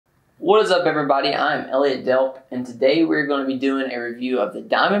What is up, everybody? I'm Elliott Delp, and today we're going to be doing a review of the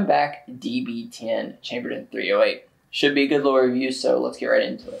Diamondback DB-10 chambered in .308. Should be a good little review, so let's get right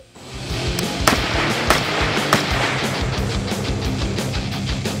into it.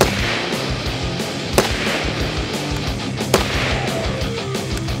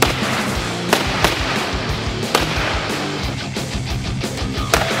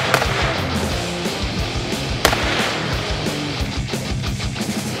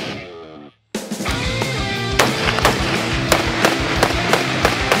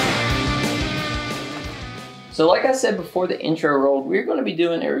 So like I said before the intro rolled, we're going to be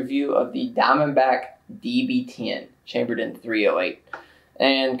doing a review of the Diamondback DB-10 chambered in .308.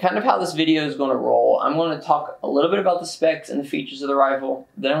 And kind of how this video is going to roll, I'm going to talk a little bit about the specs and the features of the rifle.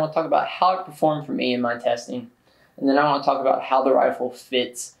 Then I want to talk about how it performed for me in my testing. And then I want to talk about how the rifle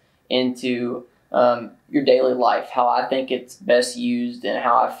fits into your daily life, how I think it's best used and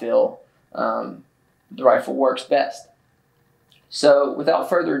how I feel the rifle works best. So without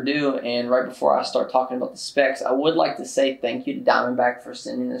further ado, and right before I start talking about the specs, I would like to say thank you to Diamondback for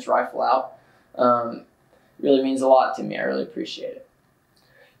sending this rifle out. It really means a lot to me. I really appreciate it.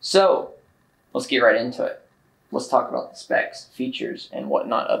 So let's get right into it. Let's talk about the specs, features, and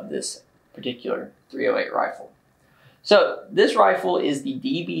whatnot of this particular .308 rifle. So this rifle is the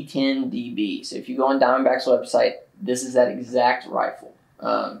DB-10 DB. So if you go on Diamondback's website, this is that exact rifle.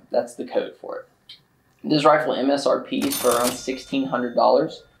 That's the code for it. This rifle MSRP is for around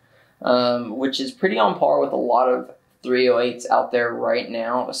 $1,600, which is pretty on par with a lot of .308s out there right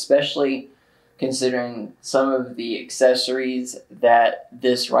now, especially considering some of the accessories that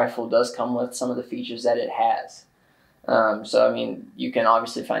this rifle does come with, some of the features that it has. So I mean, you can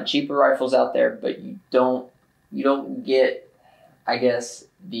obviously find cheaper rifles out there, but you don't get, I guess,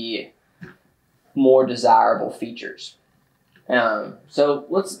 the more desirable features. So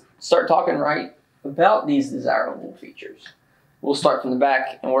let's start talking right about these desirable features. We'll start from the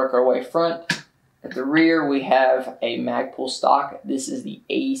back and work our way front. At the rear, we have a Magpul stock. This is the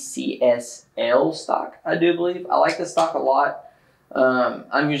ACSL stock, I do believe. I like this stock a lot.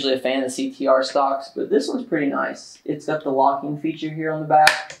 I'm usually a fan of the CTR stocks, but this one's pretty nice. It's got the locking feature here on the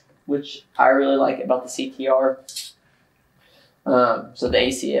back, which I really like about the CTR. So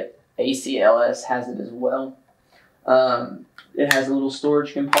the ACLS has it as well. It has a little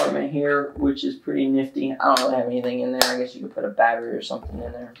storage compartment here, which is pretty nifty. I don't really have anything in there. I guess you could put a battery or something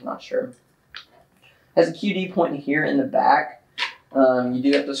in there. I'm not sure. It has a QD point here in the back. You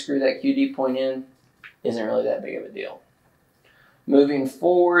do have to screw that QD point in. Isn't really that big of a deal. Moving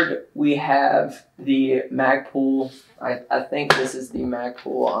forward, we have the Magpul. I think this is the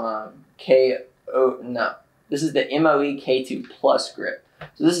Magpul this is the MOE K2 Plus grip.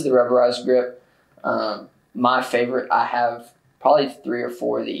 So this is the rubberized grip. My favorite. I have probably 3 or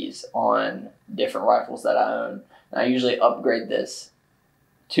 4 of these on different rifles that I own. And I usually upgrade this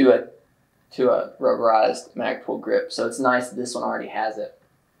to a rubberized Magpul grip. So it's nice that this one already has it.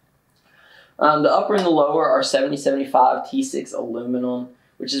 The upper and the lower are 7075 T6 aluminum,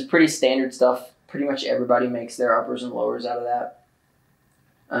 which is pretty standard stuff. Pretty much everybody makes their uppers and lowers out of that.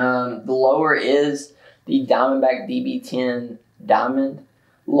 The lower is the Diamondback DB-10 Diamond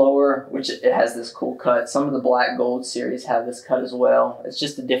lower, which it has this cool cut. Some of the black gold series have this cut as well. It's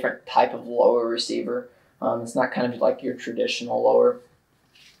just a different type of lower receiver. It's not kind of like your traditional lower.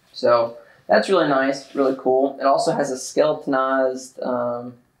 So that's really nice, really cool. It also has a skeletonized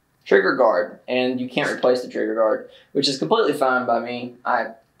trigger guard, and you can't replace the trigger guard, which is completely fine by me.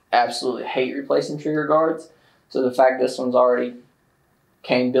 I absolutely hate replacing trigger guards. So the fact this one's already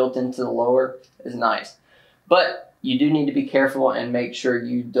came built into the lower is nice. But you do need to be careful and make sure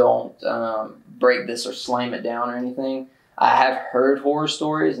you don't break this or slam it down or anything. I have heard horror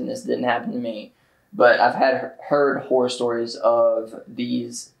stories, and this didn't happen to me, but I've heard horror stories of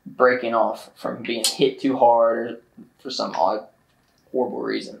these breaking off from being hit too hard or for some odd, horrible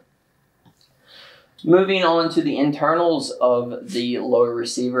reason. Moving on to the internals of the lower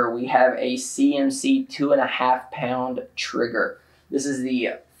receiver, we have a CMC 2.5 pound trigger. This is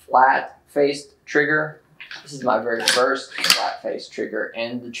the flat-faced trigger. This is my very first flat-face trigger,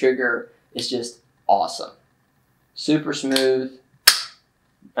 and the trigger is just awesome. Super smooth.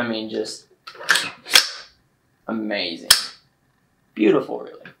 I mean, just amazing. Beautiful,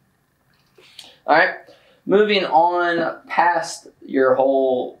 really. All right, moving on past your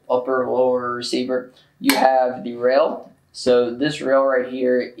whole upper-lower receiver, you have the rail. So this rail right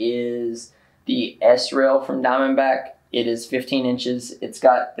here is the S rail from Diamondback. It is 15 inches. It's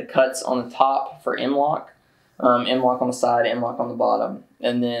got the cuts on the top for M-lock. M-lock on the side, M-lock on the bottom,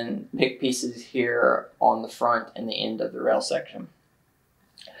 and then pick pieces here on the front and the end of the rail section.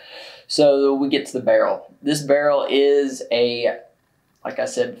 So we get to the barrel. This barrel is a, like I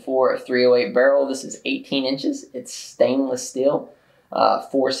said before, a 308 barrel. This is 18 inches. It's stainless steel.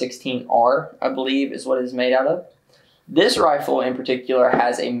 416R, I believe, is what it is made out of. This rifle in particular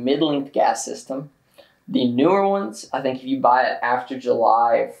has a mid-length gas system. The newer ones, I think if you buy it after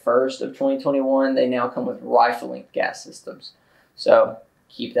July 1st of 2021, they now come with rifle-length gas systems. So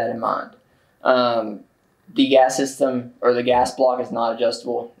keep that in mind. The gas system, or the gas block, is not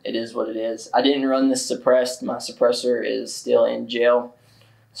adjustable. It is what it is. I didn't run this suppressed. My suppressor is still in jail.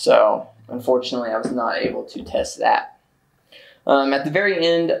 So unfortunately, I was not able to test that. At the very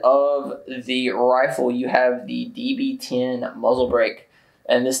end of the rifle, you have the DB-10 muzzle brake.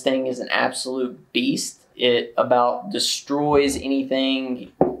 And this thing is an absolute beast. It about destroys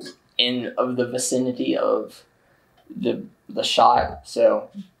anything of the vicinity of the shot. So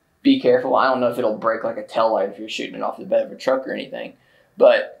be careful. I don't know if it'll break like a tail light if you're shooting it off the bed of a truck or anything,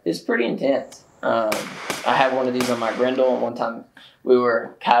 but it's pretty intense. I had one of these on my Grendel, and one time we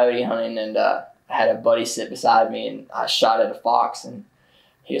were coyote hunting, and I had a buddy sit beside me, and I shot at a fox, and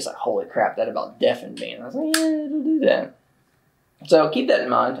he was like, "Holy crap, that about deafened me." And I was like, "Yeah, it'll do that." So keep that in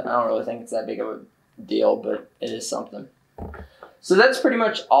mind. I don't really think it's that big of a deal, but it is something. So that's pretty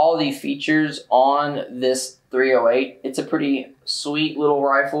much all the features on this 308. It's a pretty sweet little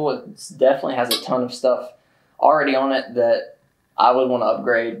rifle. It definitely has a ton of stuff already on it that I would want to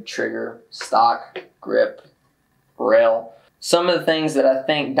upgrade: trigger, stock, grip, rail. Some of the things that I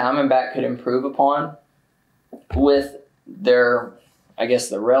think Diamondback could improve upon with their, I guess,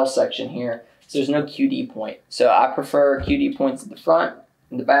 the rail section here, so there's no QD point. So I prefer QD points at the front,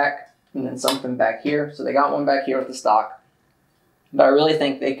 in the back, and then something back here. So they got one back here with the stock. But I really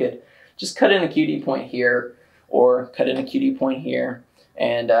think they could just cut in a QD point here, or cut in a QD point here,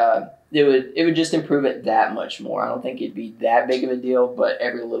 and it would just improve it that much more. I don't think it'd be that big of a deal, but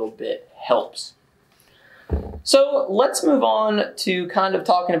every little bit helps. So let's move on to kind of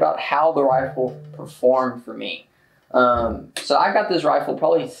talking about how the rifle performed for me. So I got this rifle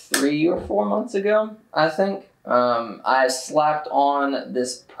probably 3 or 4 months ago, I think. I slapped on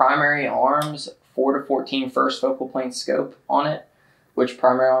this Primary Arms 4-14 first focal plane scope on it, which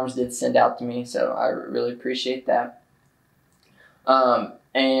Primary Arms did send out to me, so I really appreciate that.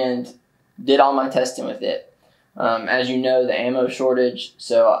 And did all my testing with it. As you know, the ammo shortage,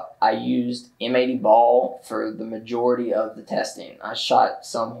 so I used M80 ball for the majority of the testing. I shot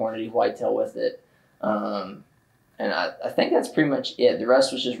some Hornady whitetail with it, and I think that's pretty much it. The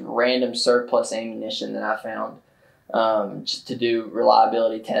rest was just random surplus ammunition that I found just to do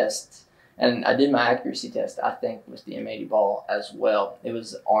reliability tests. And I did my accuracy test, I think, with the M80 ball as well. It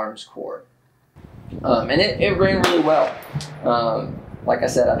was Arms Core. And it ran really well. Like I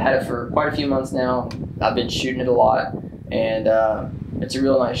said, I've had it for quite a few months now. I've been shooting it a lot, and it's a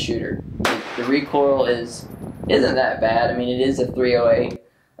real nice shooter. The recoil isn't that bad. I mean, it is a 308,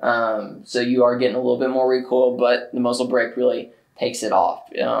 so you are getting a little bit more recoil, but the muzzle brake really takes it off.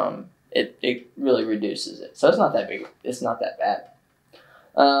 It really reduces it, so it's not that big. It's not that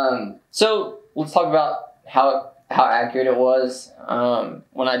bad. So let's talk about how accurate it was.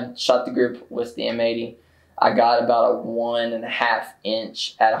 When I shot the group with the M80, I got about a 1.5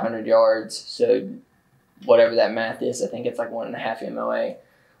 inch at 100 yards. So whatever that math is, I think it's like 1.5 MOA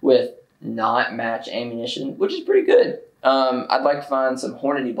with not match ammunition, which is pretty good. I'd like to find some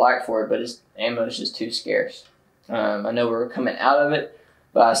Hornady black for it, but its ammo is just too scarce. I know we're coming out of it,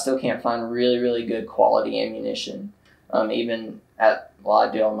 but I still can't find really, really good quality ammunition. Even at, well,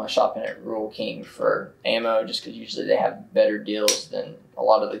 I do all my shopping at Rural King for ammo, just because usually they have better deals than a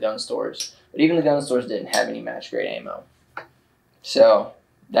lot of the gun stores. But even the gun stores didn't have any match grade ammo. So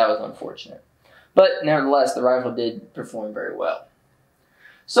that was unfortunate. But nevertheless, the rifle did perform very well.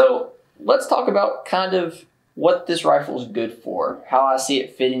 So let's talk about kind of what this rifle is good for, how I see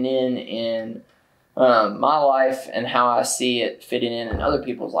it fitting in my life, and how I see it fitting in other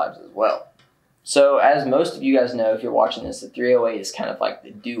people's lives as well. So as most of you guys know, if you're watching this, the 308 is kind of like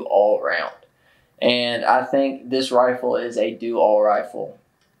the do-all-around. And I think this rifle is a do-all rifle,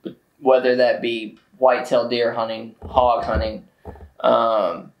 whether that be whitetail deer hunting, hog hunting,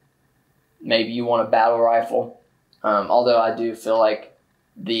 maybe you want a battle rifle. Although I do feel like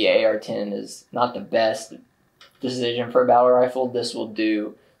the AR-10 is not the best decision for a battle rifle, this will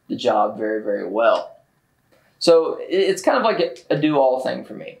do the job very, very well. So it's kind of like a do-all thing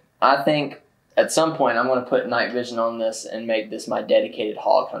for me. I think at some point I'm going to put night vision on this and make this my dedicated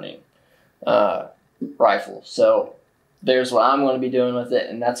hog hunting rifle. So there's what I'm going to be doing with it,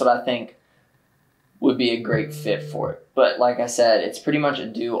 and that's what I think would be a great fit for it. But like I said, it's pretty much a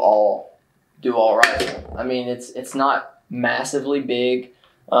do-all rifle. I mean, it's not massively big.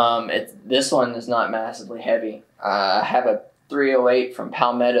 This one is not massively heavy. I have a 308 from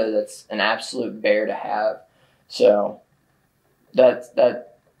Palmetto that's an absolute bear to have. So that's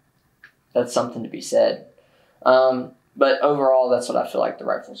something to be said. But overall, that's what I feel like the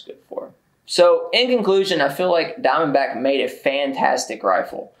rifle's good for. So in conclusion, I feel like Diamondback made a fantastic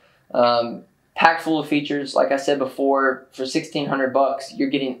rifle. Packed full of features. Like I said before, for $1,600, you're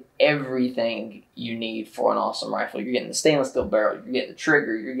getting everything you need for an awesome rifle. You're getting the stainless steel barrel, you're getting the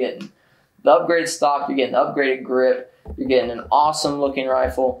trigger, you're getting the upgraded stock, you're getting the upgraded grip, you're getting an awesome looking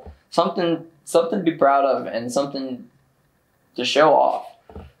rifle. Something to be proud of and something to show off.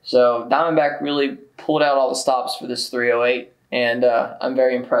 So Diamondback really pulled out all the stops for this 308, and I'm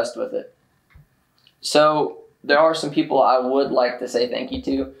very impressed with it. So there are some people I would like to say thank you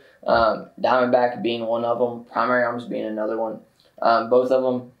to. Diamondback being one of them, Primary Arms being another one. Both of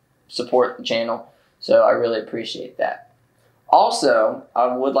them support the channel, so I really appreciate that. Also,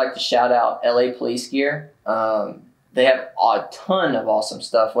 I would like to shout out LA Police Gear. They have a ton of awesome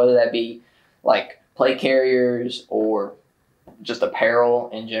stuff, whether that be like plate carriers or just apparel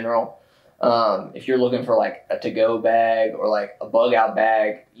in general. If you're looking for like a to-go bag or like a bug-out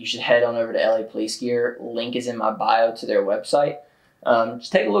bag, you should head on over to LA Police Gear. Link is in my bio to their website.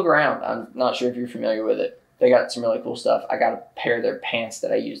 Just take a look around. I'm not sure if you're familiar with it. They got some really cool stuff. I got a pair of their pants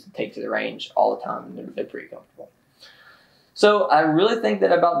that I use to take to the range all the time, and they're pretty comfortable. So I really think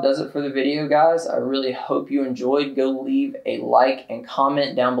that about does it for the video, guys. I really hope you enjoyed. Go leave a like and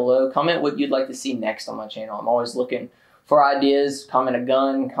comment down below. Comment what you'd like to see next on my channel. I'm always looking for ideas. Comment a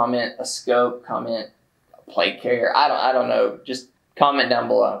gun, comment a scope, comment a plate carrier. I don't know. Just comment down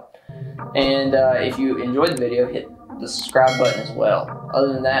below. And if you enjoyed the video, hit the subscribe button as well.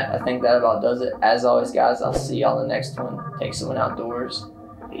 Other than that, I think that about does it. As always, guys, I'll see y'all in the next one. Take someone outdoors.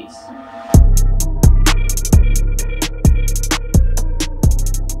 Peace.